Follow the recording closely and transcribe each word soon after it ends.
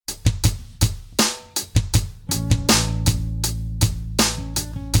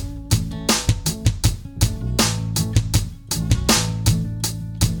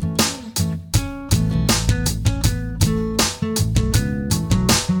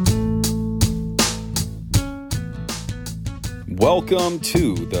Welcome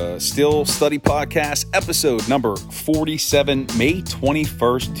to the Still Study Podcast, episode number 47, May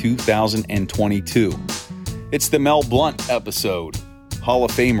 21st, 2022. It's the Mel Blount episode, Hall of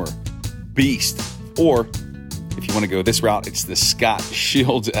Famer, Beast, or if you want to go this route, it's the Scott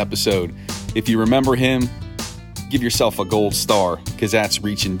Shields episode. If you remember him, give yourself a gold star because that's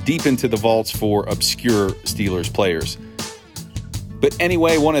reaching deep into the vaults for obscure Steelers players. But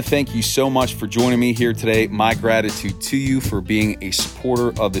anyway, I want to thank you so much for joining me here today. My gratitude to you for being a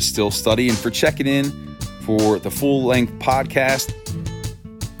supporter of the Still Study and for checking in for the full-length podcast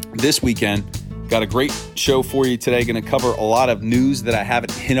this weekend. Got a great show for you today. Going to cover a lot of news that I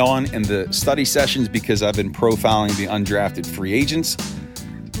haven't hit on in the study sessions because I've been profiling the undrafted free agents.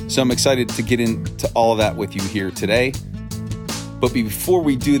 So I'm excited to get into all of that with you here today. But before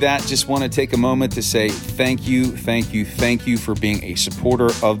we do that, just want to take a moment to say thank you for being a supporter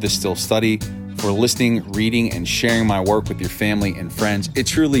of the Still Study, for listening, reading, and sharing my work with your family and friends. It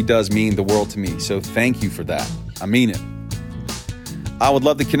truly does mean the world to me. So thank you for that. I mean it. I would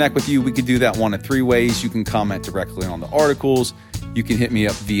love to connect with you. We could do that one of three ways. You can comment directly on the articles. You can hit me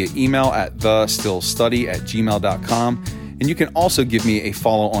up via email at thestillstudy@gmail.com. And you can also give me a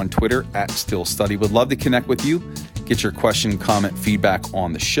follow on Twitter at StillStudy. Would love to connect with you. Get your question, comment, feedback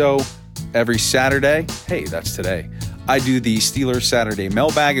on the show. Every Saturday, hey, that's today, I do the Steelers Saturday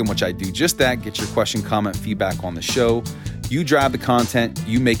mailbag, in which I do just that. Get your question, comment, feedback on the show. You drive the content,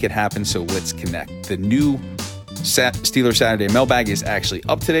 you make it happen, so let's connect. The new Steelers Saturday mailbag is actually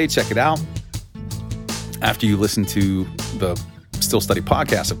up today. Check it out after you listen to the Still Study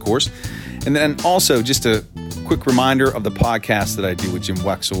podcast, of course. And then also just a quick reminder of the podcast that I do with Jim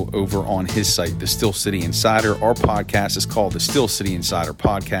Wexel over on his site, The Still City Insider. Our podcast is called The Still City Insider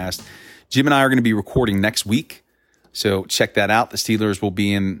Podcast. Jim and I are going to be recording next week, so check that out. The Steelers will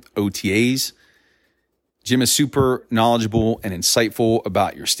be in OTAs. Jim is super knowledgeable and insightful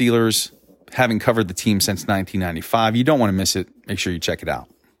about your Steelers, having covered the team since 1995. You don't want to miss it. Make sure you check it out.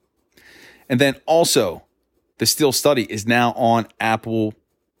 And then also, The Still Study is now on Apple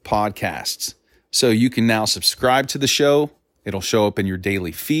Podcasts. So you can now subscribe to the show. It'll show up in your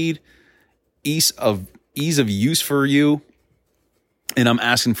daily feed. Ease of use for you. And I'm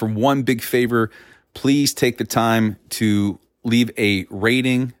asking for one big favor. Please take the time to leave a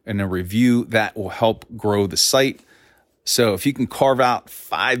rating and a review. That will help grow the site. So if you can carve out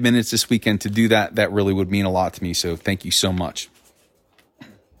 5 minutes this weekend to do that, that really would mean a lot to me. So thank you so much.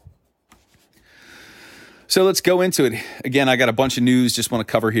 So let's go into it. Again, I got a bunch of news just want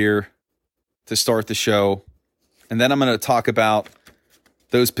to cover here to start the show. And then I'm going to talk about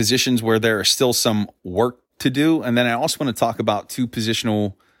those positions where there is still some work to do. And then I also want to talk about two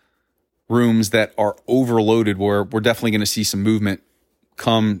positional rooms that are overloaded, where we're definitely going to see some movement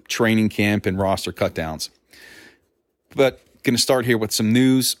come training camp and roster cutdowns. But going to start here with some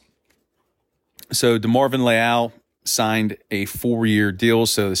news. So DeMarvin Leal signed a 4-year deal.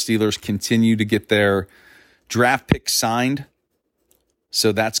 So the Steelers continue to get their draft pick signed.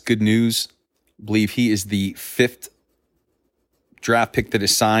 So that's good news. I believe he is the 5th draft pick that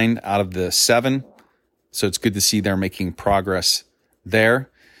is signed out of the 7. So it's good to see they're making progress there.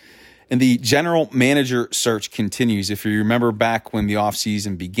 And the general manager search continues. If you remember back when the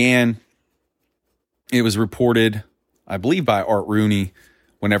offseason began, it was reported, I believe by Art Rooney,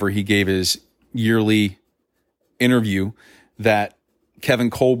 whenever he gave his yearly interview, that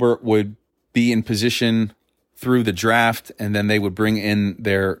Kevin Colbert would be in position through the draft, and then they would bring in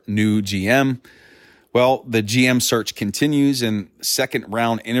their new GM. Well, the GM search continues, and second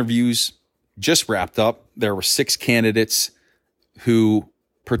round interviews just wrapped up. There were 6 candidates who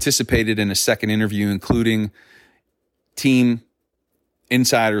participated in a second interview, including team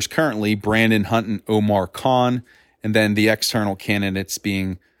insiders currently, Brandon Hunt and Omar Khan, and then the external candidates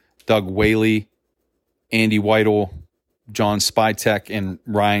being Doug Whaley, Andy Weidel, John Spytek, and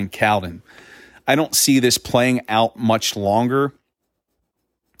Ryan Calden. I don't see this playing out much longer.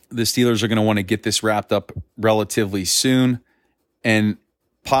 The Steelers are going to want to get this wrapped up relatively soon, and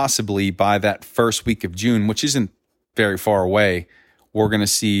possibly by that first week of June, which isn't very far away, we're going to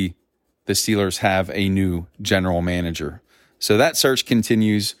see the Steelers have a new general manager. So that search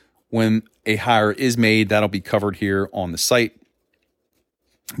continues. When a hire is made, that'll be covered here on the site.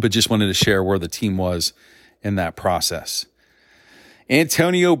 But just wanted to share where the team was in that process.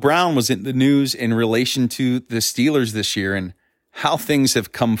 Antonio Brown was in the news in relation to the Steelers this year and how things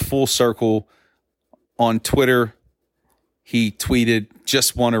have come full circle. On Twitter, he tweeted,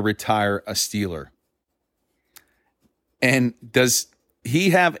 "Just want to retire a Steeler." And does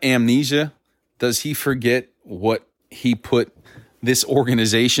he have amnesia? Does he forget what he put this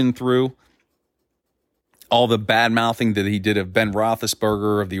organization through? all the bad mouthing that he did of Ben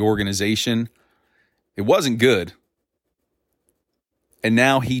Roethlisberger, of the organization. It wasn't good. And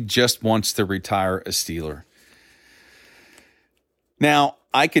now he just wants to retire a Steeler. Now,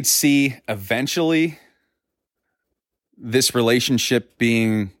 I could see eventually this relationship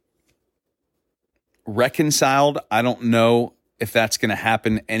being reconciled. I don't know if that's going to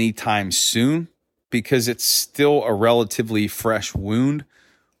happen anytime soon because it's still a relatively fresh wound.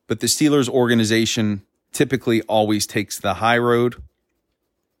 But the Steelers organization typically always takes the high road.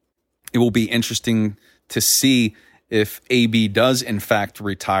 It will be interesting to see if AB does in fact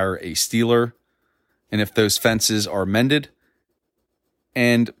retire a Steeler and if those fences are mended.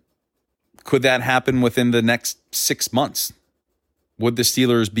 And could that happen within the next 6 months? Would the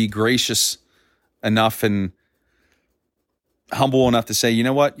Steelers be gracious enough and humble enough to say, you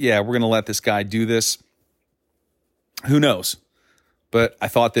know what? Yeah, we're going to let this guy do this. Who knows? But I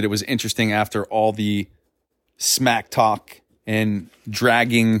thought that it was interesting after all the smack talk and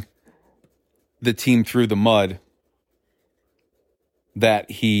dragging the team through the mud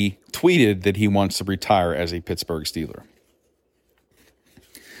that he tweeted that he wants to retire as a Pittsburgh Steeler.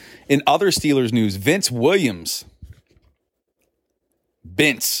 In other Steelers news, Vince Williams.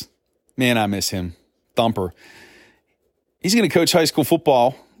 Vince. Man, I miss him. Thumper. He's going to coach high school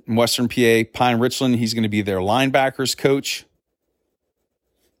football in Western PA, Pine Richland. He's going to be their linebackers coach.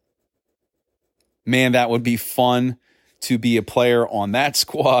 Man, that would be fun to be a player on that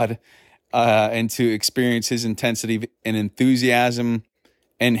squad and to experience his intensity and enthusiasm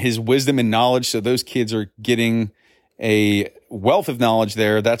and his wisdom and knowledge. So those kids are getting a wealth of knowledge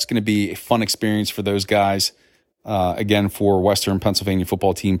there. That's going to be a fun experience for those guys. Again, for Western Pennsylvania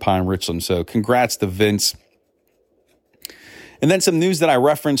football team, Pine Richland. So congrats to Vince. And then some news that I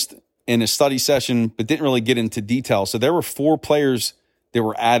referenced in a study session, but didn't really get into detail. So there were 4 players that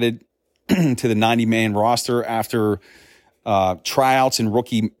were added to the 90-man roster after tryouts and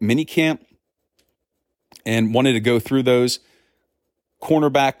rookie minicamp, and wanted to go through those.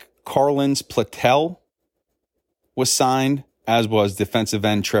 Cornerback Carlins Platel was signed, as was defensive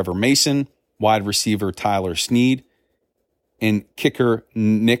end Trevor Mason, wide receiver Tyler Snead, and kicker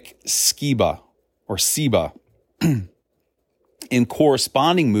Nick Skiba. In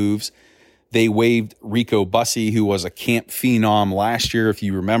corresponding moves, they waived Rico Bussey, who was a camp phenom last year, if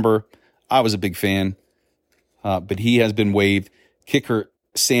you remember. I was a big fan, but he has been waived. Kicker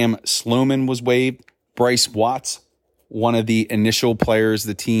Sam Sloman was waived. Bryce Watts, one of the initial players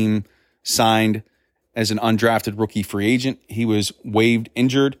the team signed as an undrafted rookie free agent, he was waived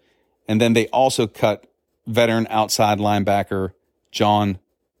injured. And then they also cut veteran outside linebacker John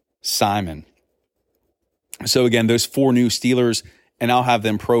Simon. So again, those 4 new Steelers, and I'll have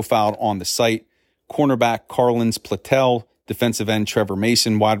them profiled on the site. Cornerback Carlins Platel, defensive end Trevor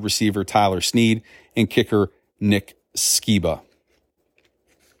Mason, wide receiver Tyler Snead, and kicker Nick Skiba.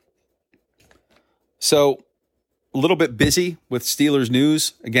 So a little bit busy with Steelers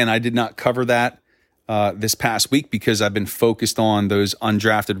news. Again, I did not cover that this past week because I've been focused on those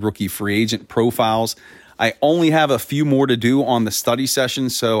undrafted rookie free agent profiles. I only have a few more to do on the study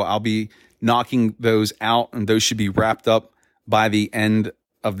session, so I'll be knocking those out, and those should be wrapped up by the end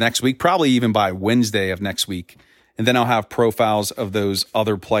of next week, probably even by Wednesday of next week. And then I'll have profiles of those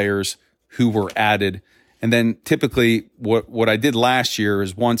other players who were added. And then typically what I did last year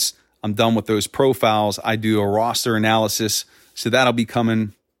is once I'm done with those profiles, I do a roster analysis. So that'll be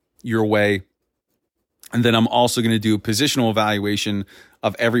coming your way. And then I'm also going to do a positional evaluation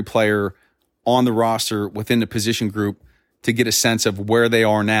of every player on the roster within the position group to get a sense of where they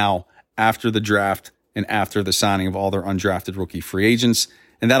are now after the draft and after the signing of all their undrafted rookie free agents.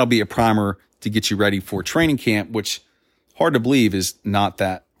 And that'll be a primer to get you ready for training camp, which, hard to believe, is not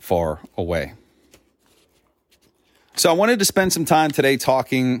that far away. So I wanted to spend some time today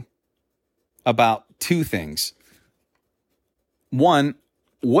talking about 2 things. One,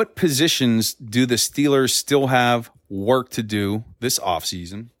 what positions do the Steelers still have work to do this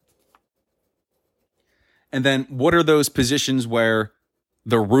offseason? And then what are those positions where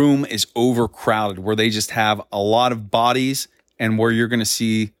the room is overcrowded, where they just have a lot of bodies and where you're going to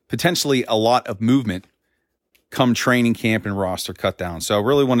see potentially a lot of movement come training camp and roster cut down? So I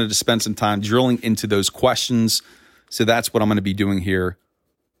really wanted to spend some time drilling into those questions. So that's what I'm going to be doing here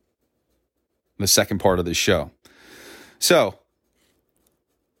in the second part of this show. So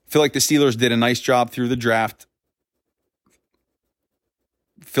I feel like the Steelers did a nice job through the draft.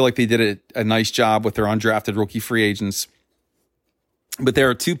 I feel like they did a nice job with their undrafted rookie free agents. But there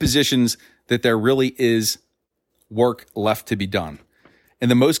are 2 positions that there really is work left to be done. And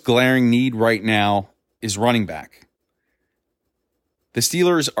the most glaring need right now is running back. The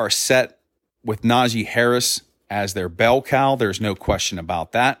Steelers are set with Najee Harris as their bell cow. There's no question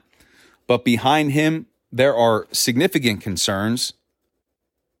about that. But behind him, there are significant concerns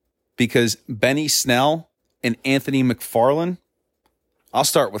because Benny Snell and Anthony McFarland. I'll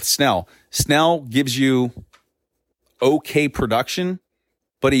start with Snell. Snell gives you okay production,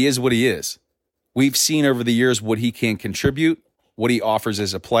 but he is what he is. We've seen over the years what he can contribute, what he offers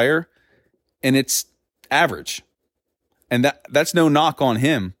as a player, and it's average. And that's no knock on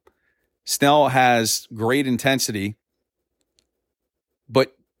him. Snell has great intensity,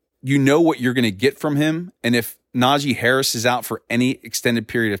 but you know what you're going to get from him. And if Najee Harris is out for any extended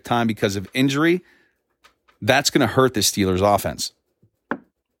period of time because of injury, that's going to hurt the Steelers' offense.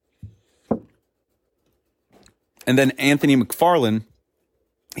 And then Anthony McFarland,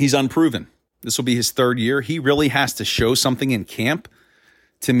 he's unproven. This will be his third year. He really has to show something in camp.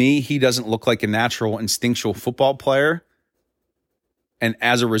 To me, he doesn't look like a natural, instinctual football player. And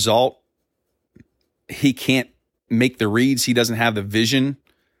as a result, he can't make the reads. He doesn't have the vision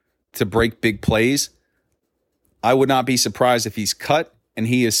to break big plays. I would not be surprised if he's cut and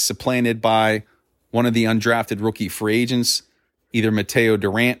he is supplanted by one of the undrafted rookie free agents, either Mateo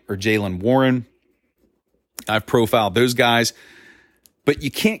Durant or Jalen Warren. I've profiled those guys. But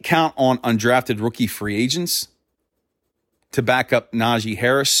you can't count on undrafted rookie free agents to back up Najee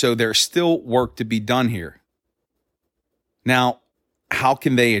Harris, so there's still work to be done here. Now, how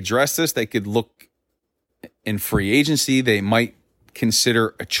can they address this? They could look in free agency. They might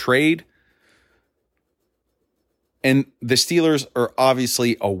consider a trade. And the Steelers are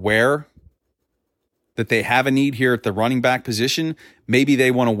obviously aware that they have a need here at the running back position. Maybe they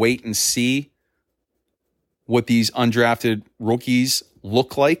want to wait and see what these undrafted rookies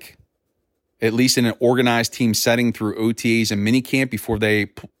look like, at least in an organized team setting through OTAs and minicamp before they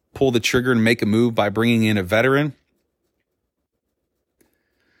pull the trigger and make a move by bringing in a veteran.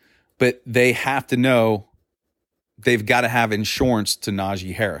 But they have to know they've got to have insurance to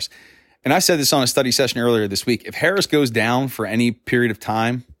Najee Harris. And I said this on a study session earlier this week. If Harris goes down for any period of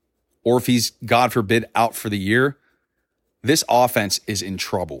time, or if he's, God forbid, out for the year, this offense is in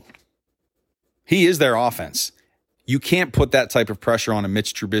trouble. He is their offense. You can't put that type of pressure on a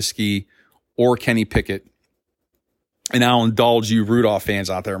Mitch Trubisky or Kenny Pickett. And I'll indulge you Rudolph fans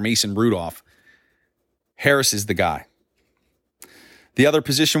out there, Mason Rudolph. Harris is the guy. The other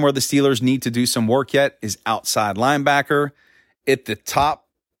position where the Steelers need to do some work yet is outside linebacker. At the top,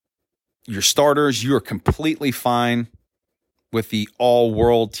 your starters, you are completely fine with the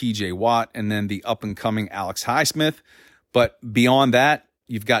all-world TJ Watt and then the up-and-coming Alex Highsmith. But beyond that,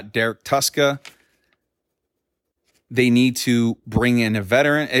 you've got Derek Tuska. They need to bring in a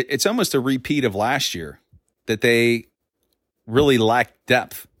veteran. It's almost a repeat of last year that they really lacked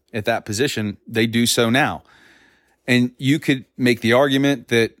depth at that position. They do so now. And you could make the argument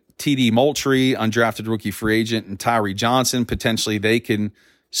that TD Moultrie, undrafted rookie free agent, and Tyree Johnson, potentially they can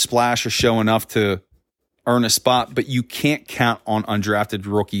splash or show enough to earn a spot, but you can't count on undrafted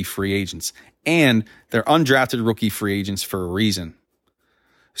rookie free agents. And they're undrafted rookie free agents for a reason.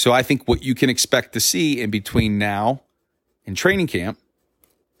 So I think what you can expect to see in between now and training camp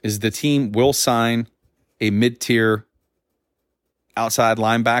is the team will sign a mid-tier outside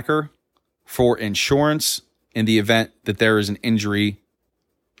linebacker for insurance in the event that there is an injury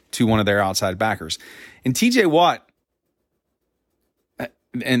to one of their outside backers. And TJ Watt,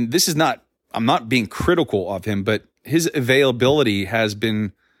 and this is not, I'm not being critical of him, but his availability has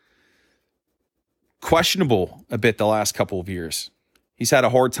been questionable a bit the last couple of years. He's had a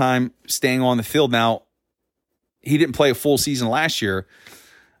hard time staying on the field. Now, he didn't play a full season last year.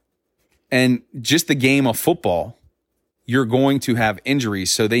 And just the game of football, you're going to have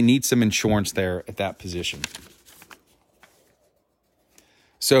injuries, so they need some insurance there at that position.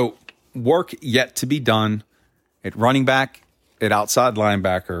 So work yet to be done at running back, at outside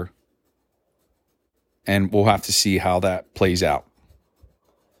linebacker, and we'll have to see how that plays out.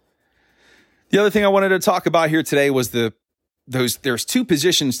 The other thing I wanted to talk about here today was there's two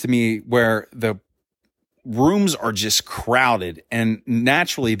positions to me where the rooms are just crowded, and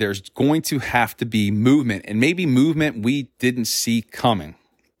naturally there's going to have to be movement, and maybe movement we didn't see coming.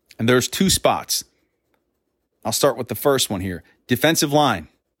 And there's two spots. I'll start with the first one here. Defensive line.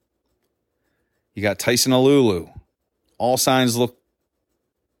 You got Tyson Alulu. All signs look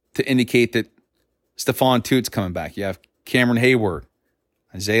to indicate that Stephon Tuitt's coming back. You have Cameron Hayward,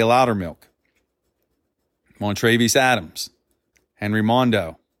 Isaiah Loudermilk, Montravius Adams, Henry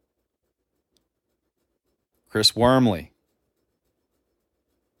Mondo, Chris Wormley,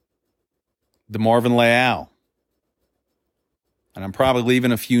 DeMarvin Leal. And I'm probably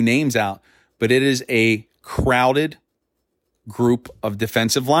leaving a few names out, but it is a crowded group of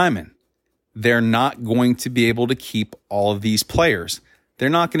defensive linemen. they're not going to be able to keep all of these players. They're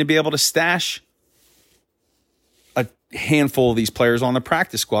not going to be able to stash a handful of these players on the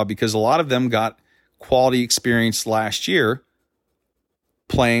practice squad because a lot of them got quality experience last year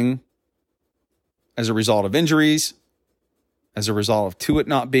playing as a result of injuries, as a result of Tuitt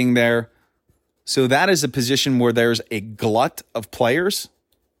not being there. So that is a position where there's a glut of players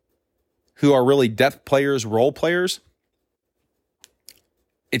who are really depth players, role players.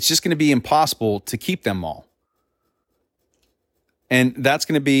 It's just going to be impossible to keep them all. And that's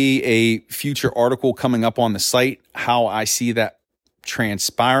going to be a future article coming up on the site, how I see that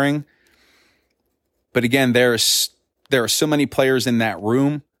transpiring. But again, there are so many players in that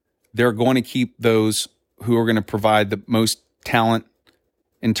room. They're going to keep those who are going to provide the most talent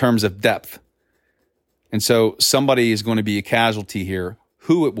in terms of depth. And so somebody is going to be a casualty here.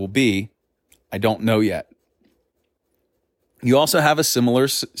 Who it will be, I don't know yet. You also have a similar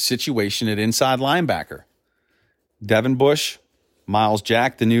situation at inside linebacker. Devin Bush, Miles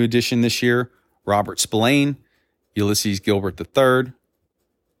Jack, the new addition this year, Robert Spillane, Ulysses Gilbert III,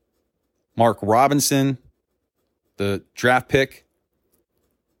 Mark Robinson, the draft pick.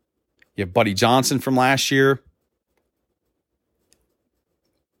 You have Buddy Johnson from last year.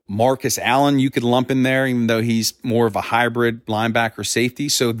 Marcus Allen, you could lump in there, even though he's more of a hybrid linebacker safety.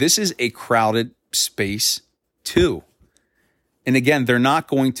 So this is a crowded space too. And again, they're not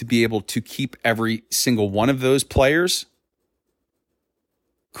going to be able to keep every single one of those players.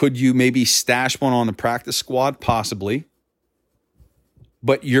 Could you maybe stash one on the practice squad? Possibly.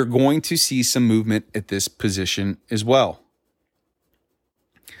 But you're going to see some movement at this position as well.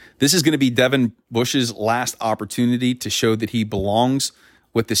 This is going to be Devin Bush's last opportunity to show that he belongs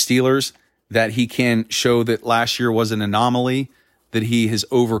with the Steelers, that he can show that last year was an anomaly, that he has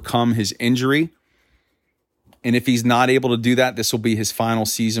overcome his injury. And if he's not able to do that, this will be his final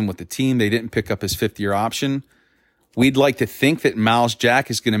season with the team. They didn't pick up his fifth-year option. We'd like to think that Miles Jack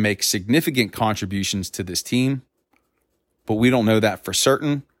is going to make significant contributions to this team, but we don't know that for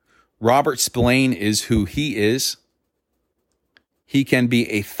certain. Robert Spillane is who he is. He can be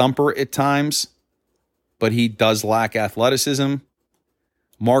a thumper at times, but he does lack athleticism.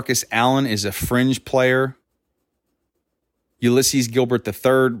 Marcus Allen is a fringe player. Ulysses Gilbert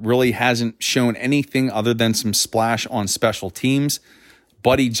III really hasn't shown anything other than some splash on special teams.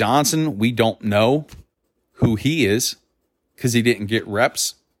 Buddy Johnson, we don't know who he is because he didn't get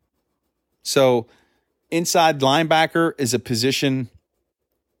reps. So inside linebacker is a position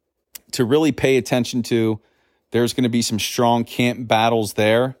to really pay attention to. There's going to be some strong camp battles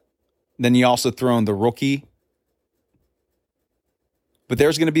there. Then you also throw in the rookie. But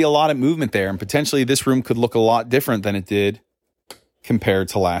there's going to be a lot of movement there, and potentially this room could look a lot different than it did compared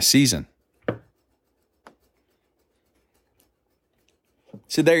to last season.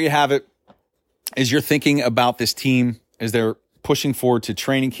 So there you have it. As you're thinking about this team, as they're pushing forward to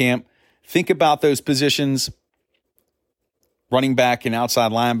training camp, think about those positions, running back and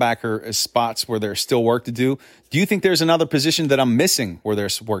outside linebacker, as spots where there's still work to do. Do you think there's another position that I'm missing where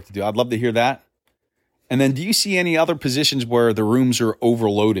there's work to do? I'd love to hear that. And then do you see any other positions where the rooms are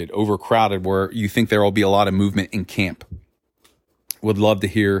overloaded, overcrowded, where you think there will be a lot of movement in camp? Would love to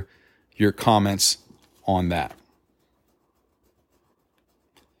hear your comments on that.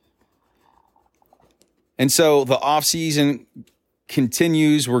 And so the offseason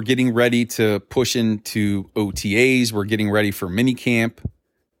continues. We're getting ready to push into OTAs. We're getting ready for minicamp.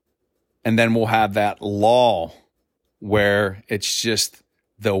 And then we'll have that lull where it's just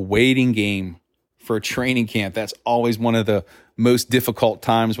the waiting game for training camp. That's always one of the most difficult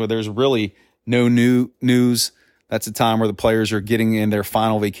times where there's really no new news. That's a time where the players are getting in their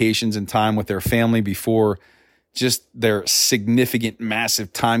final vacations and time with their family before just their significant,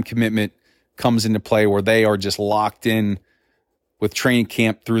 massive time commitment comes into play, where they are just locked in with training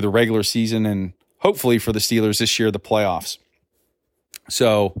camp through the regular season and hopefully for the Steelers this year, the playoffs.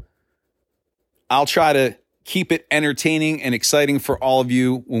 So I'll try to keep it entertaining and exciting for all of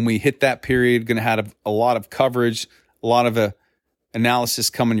you when we hit that period. Going to have a lot of coverage, a lot of analysis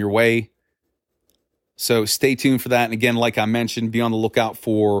coming your way. So stay tuned for that. And again, like I mentioned, be on the lookout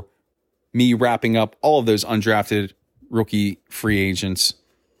for me wrapping up all of those undrafted rookie free agents,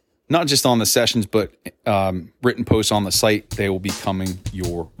 not just on the sessions, but written posts on the site. They will be coming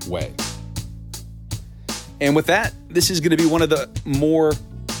your way. And with that, this is going to be one of the more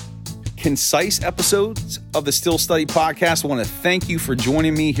concise episodes of the Still Study podcast. I want to thank you for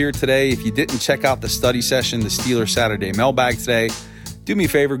joining me here today. If you didn't check out the study session, the Steelers Saturday mailbag today, do me a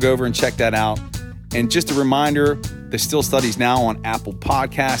favor, go over and check that out. And just a reminder, the Still Study's now on Apple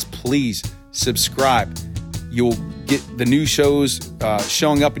Podcasts. Please subscribe. You'll get the new shows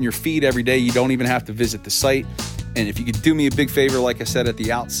showing up in your feed every day. You don't even have to visit the site. And if you could do me a big favor, like I said at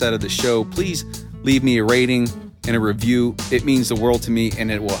the outset of the show, please leave me a rating and a review. It means the world to me, and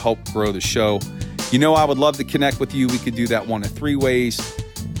it will help grow the show. You know, I would love to connect with you. We could do that one of three ways: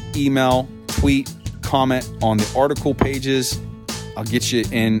 email, tweet, comment on the article pages. I'll get you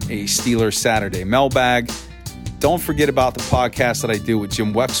in a Steelers Saturday mailbag. Don't forget about the podcast that I do with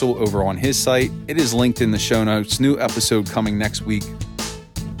Jim Wexel over on his site. It is linked in the show notes. New episode coming next week.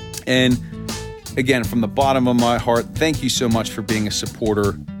 And again, from the bottom of my heart, thank you so much for being a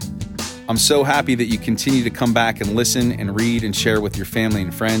supporter. I'm so happy that you continue to come back and listen and read and share with your family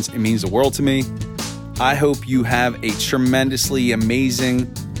and friends. It means the world to me. I hope you have a tremendously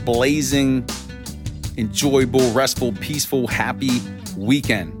amazing, blazing, enjoyable, restful, peaceful, happy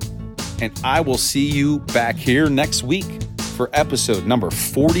weekend. And I will see you back here next week for episode number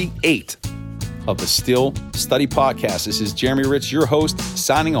 48 of the Still Study Podcast. This is Jeremy Rich, your host,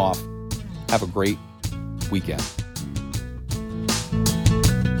 signing off. Have a great weekend.